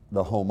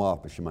the home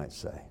office, you might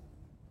say.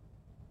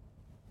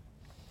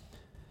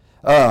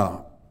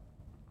 But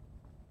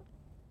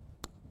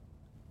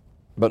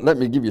let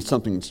me give you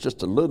something that's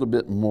just a little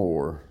bit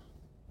more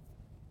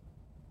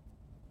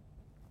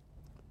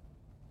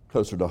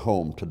closer to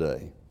home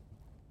today.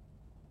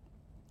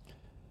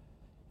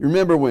 You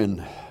remember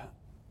when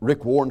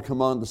Rick Warren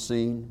come on the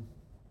scene?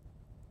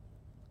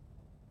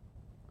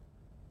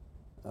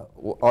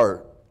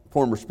 Our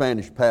former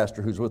Spanish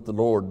pastor who's with the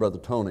Lord, Brother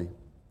Tony.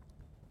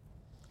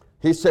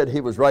 He said he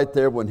was right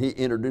there when he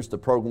introduced the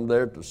program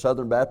there to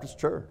Southern Baptist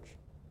Church.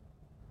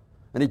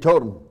 And he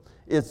told them,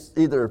 it's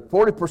either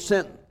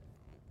 40%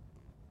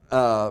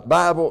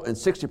 Bible and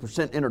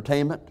 60%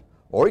 entertainment,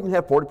 or you can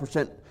have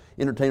 40%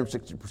 entertainment,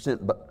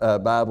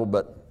 60% Bible,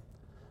 but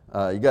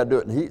you got to do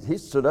it. And he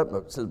stood up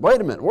and said, wait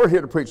a minute, we're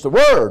here to preach the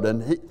Word.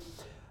 And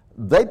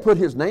they put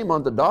his name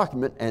on the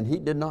document, and he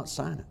did not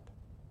sign it.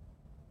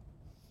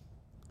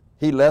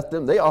 He left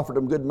them. They offered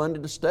him good money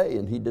to stay,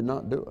 and he did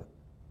not do it.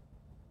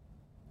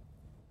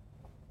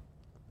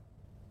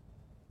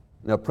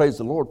 Now, praise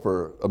the Lord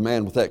for a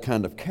man with that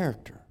kind of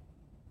character.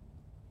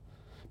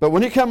 But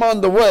when he came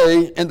on the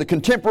way and the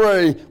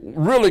contemporary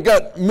really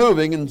got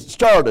moving and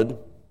started,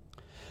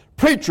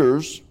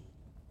 preachers,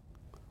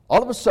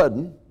 all of a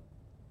sudden,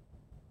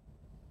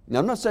 now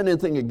I'm not saying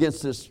anything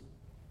against this,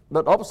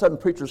 but all of a sudden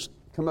preachers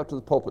come up to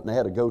the pulpit and they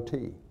had a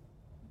goatee.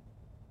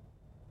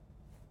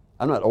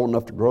 I'm not old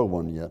enough to grow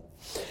one yet.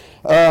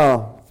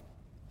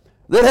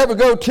 They'd have a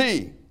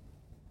goatee.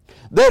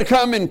 They'd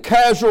come in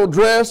casual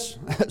dress.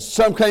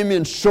 Some came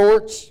in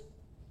shorts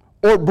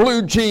or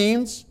blue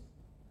jeans.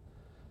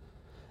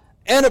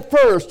 And at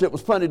first, it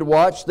was funny to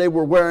watch. They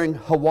were wearing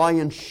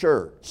Hawaiian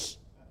shirts.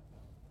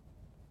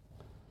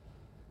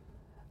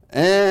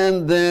 And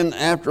And then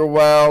after a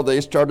while,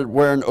 they started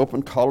wearing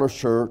open collar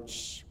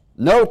shirts,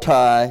 no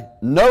tie,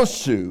 no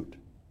suit.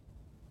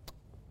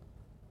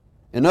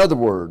 In other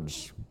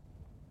words,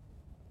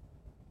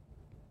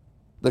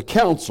 the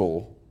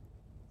counsel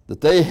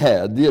that they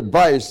had, the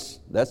advice,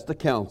 that's the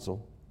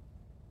counsel,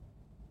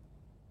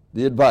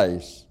 the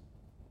advice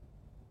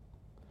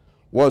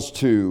was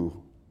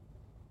to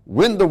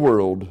win the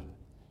world,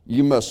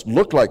 you must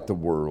look like the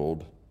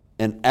world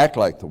and act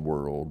like the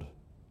world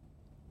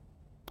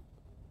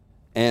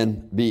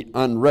and be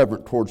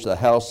unreverent towards the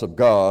house of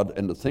God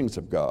and the things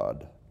of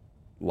God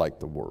like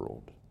the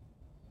world,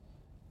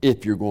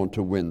 if you're going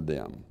to win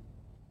them.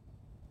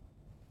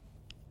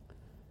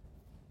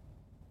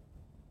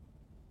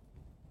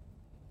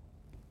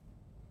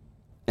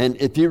 And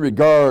if you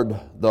regard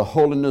the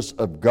holiness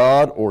of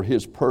God or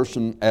His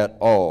person at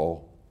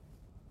all,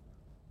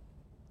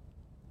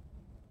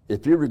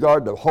 if you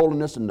regard the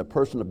holiness and the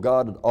person of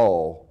God at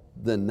all,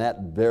 then that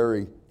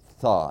very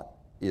thought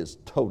is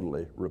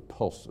totally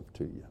repulsive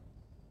to you.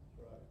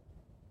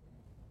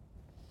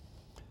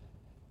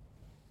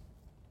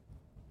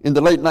 In the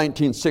late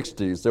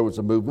 1960s, there was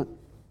a movement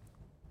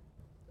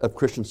of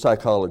Christian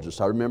psychologists.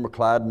 I remember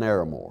Clyde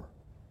Narramore.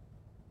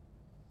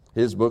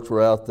 His books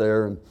were out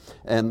there,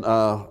 and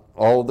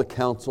all the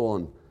counsel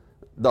on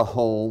the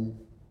home,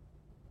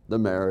 the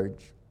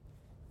marriage.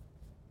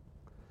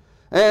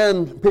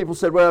 And people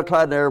said, well,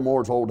 Clyde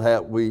Narramore's old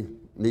hat, we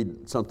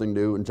need something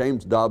new. And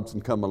James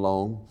Dobson come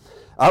along.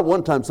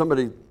 One time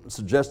somebody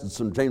suggested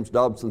some James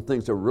Dobson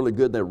things that were really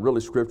good, they were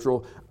really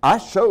scriptural. I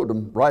showed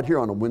them right here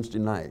on a Wednesday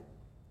night.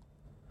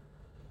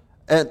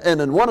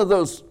 And in one of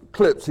those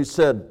clips he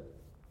said,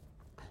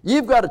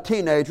 you've got a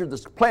teenager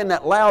that's playing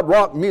that loud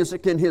rock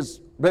music in his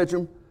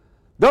bedroom.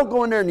 Don't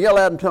go in there and yell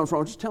at him and tell him what's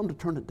wrong. Just tell him to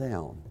turn it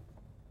down.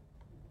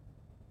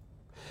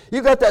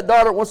 You got that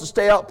daughter that wants to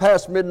stay out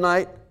past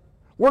midnight.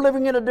 We're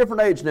living in a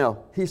different age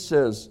now. He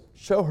says,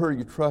 show her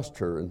you trust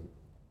her and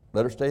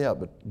let her stay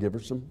out, but give her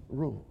some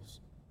rules.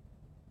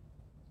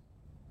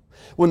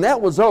 When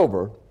that was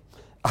over,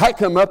 I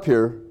come up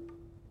here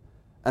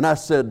and I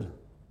said,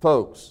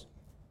 folks,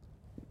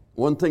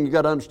 one thing you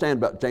got to understand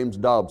about James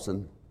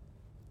Dobson,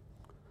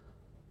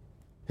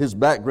 his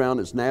background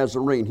is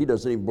Nazarene. He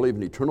doesn't even believe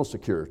in eternal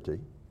security.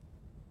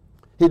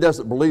 He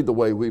doesn't believe the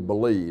way we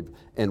believe,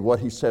 and what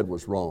he said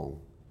was wrong.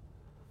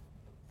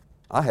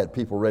 I had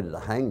people ready to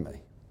hang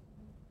me.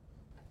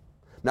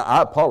 Now,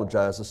 I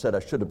apologize. I said I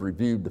should have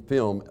reviewed the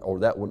film or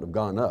that wouldn't have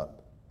gone up.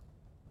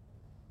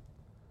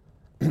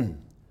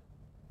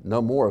 No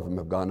more of them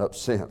have gone up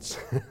since.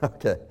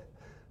 Okay,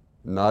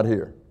 not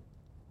here.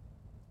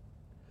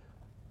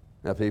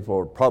 Now, people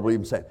are probably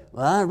even saying,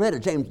 well, I read a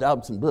James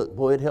Dobson book.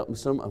 Boy, it helped me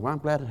so much. Well, I'm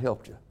glad it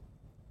helped you.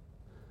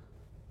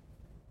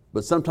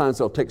 But sometimes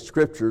they'll take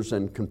scriptures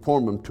and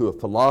conform them to a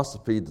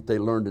philosophy that they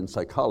learned in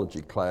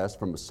psychology class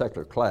from a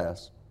secular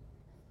class,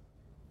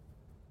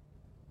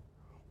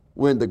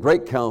 when the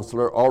great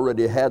counselor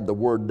already had the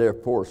word there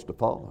for us to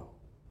follow.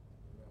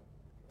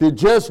 If you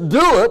just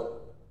do it,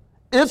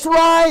 it's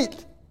right.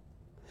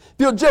 If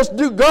you'll just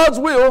do God's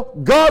will,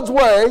 God's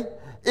way,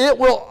 it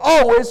will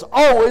always,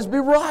 always be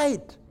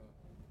right.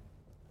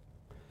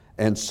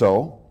 And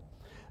so,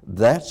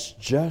 that's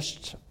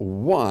just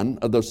one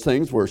of those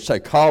things where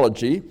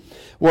psychology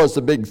was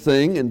the big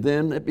thing, and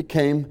then it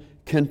became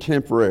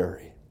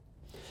contemporary.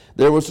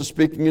 There was the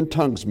speaking in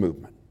tongues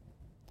movement.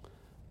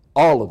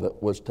 All of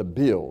it was to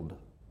build,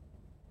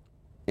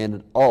 and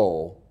it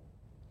all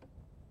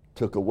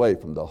took away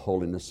from the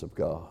holiness of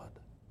God.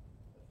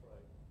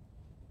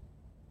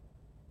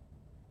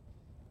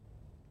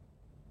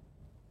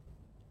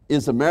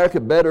 Is America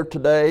better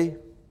today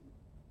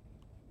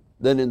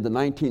than in the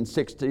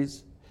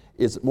 1960s?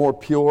 Is it more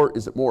pure?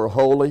 Is it more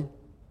holy?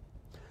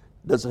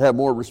 Does it have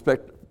more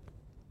respect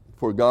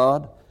for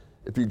God?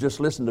 If you just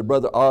listen to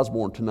Brother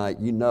Osborne tonight,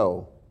 you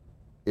know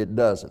it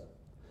doesn't.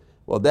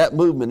 Well, that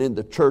movement in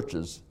the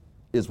churches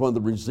is one of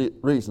the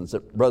reasons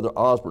that Brother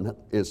Osborne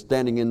is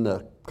standing in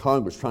the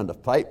Congress trying to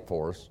fight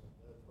for us.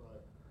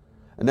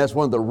 And that's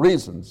one of the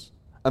reasons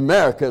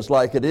America is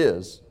like it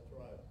is.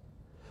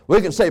 We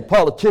can say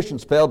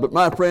politicians failed, but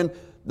my friend,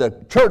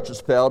 the church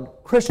has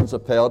failed, Christians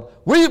have failed.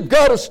 We've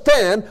got to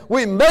stand.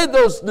 We made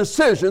those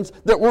decisions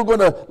that we're going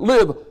to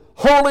live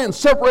holy and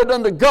separated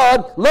unto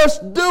God. Let's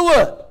do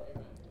it.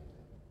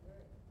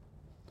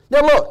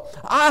 Now look,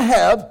 I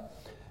have,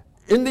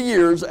 in the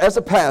years as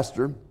a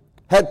pastor,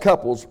 had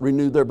couples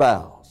renew their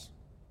vows.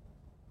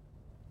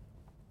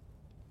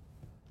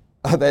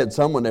 I've had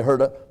some when they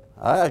heard it.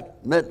 I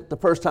meant the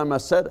first time I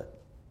said it.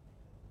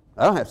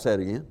 I don't have to say it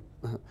again.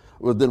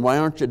 Well, then why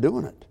aren't you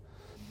doing it?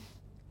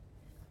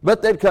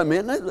 But they'd come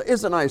in.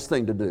 It's a nice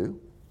thing to do,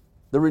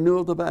 the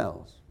renewal of the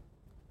vows.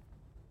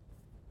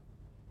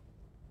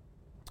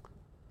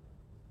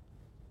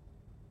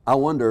 I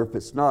wonder if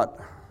it's not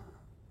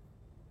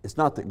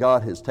that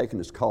God has taken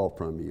His call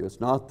from you. It's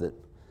not that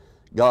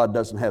God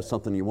doesn't have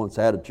something He wants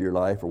added to your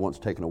life or wants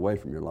taken away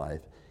from your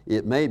life.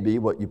 It may be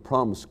what you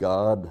promised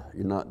God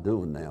you're not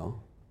doing now.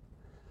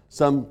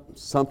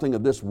 Something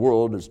of this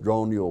world has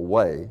drawn you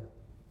away.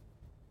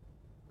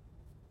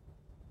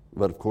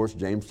 But of course,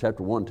 James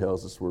chapter 1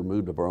 tells us we're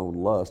moved of our own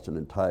lust and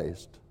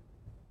enticed,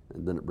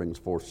 and then it brings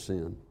forth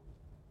sin.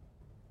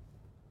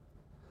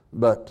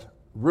 But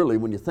really,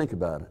 when you think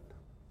about it,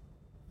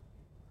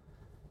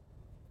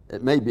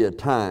 it may be a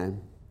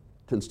time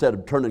to, instead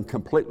of turning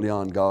completely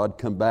on God,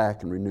 come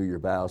back and renew your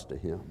vows to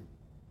Him.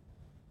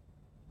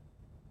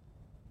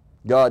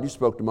 God, you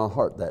spoke to my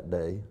heart that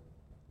day.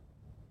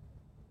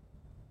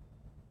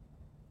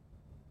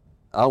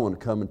 I want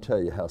to come and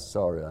tell you how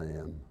sorry I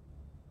am.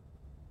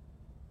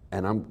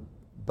 And I'm,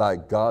 by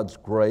God's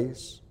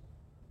grace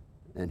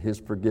and His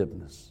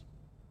forgiveness,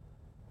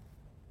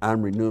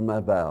 I'm renewing my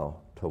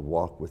vow to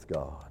walk with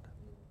God.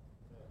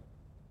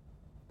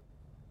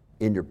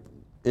 In your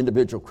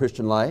individual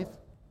Christian life,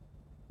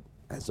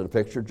 as it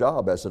affects your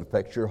job, as it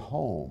affects your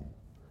home,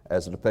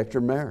 as it affects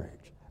your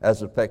marriage,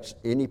 as it affects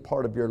any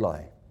part of your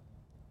life.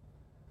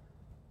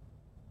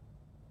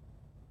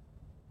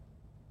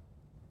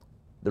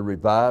 The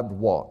revived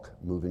walk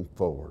moving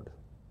forward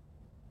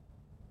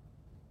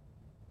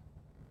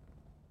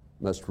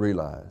must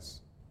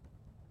realize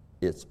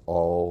it's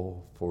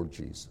all for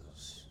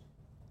Jesus.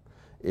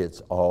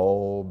 It's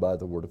all by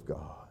the Word of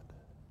God.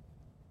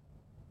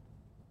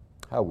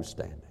 How are we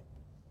standing?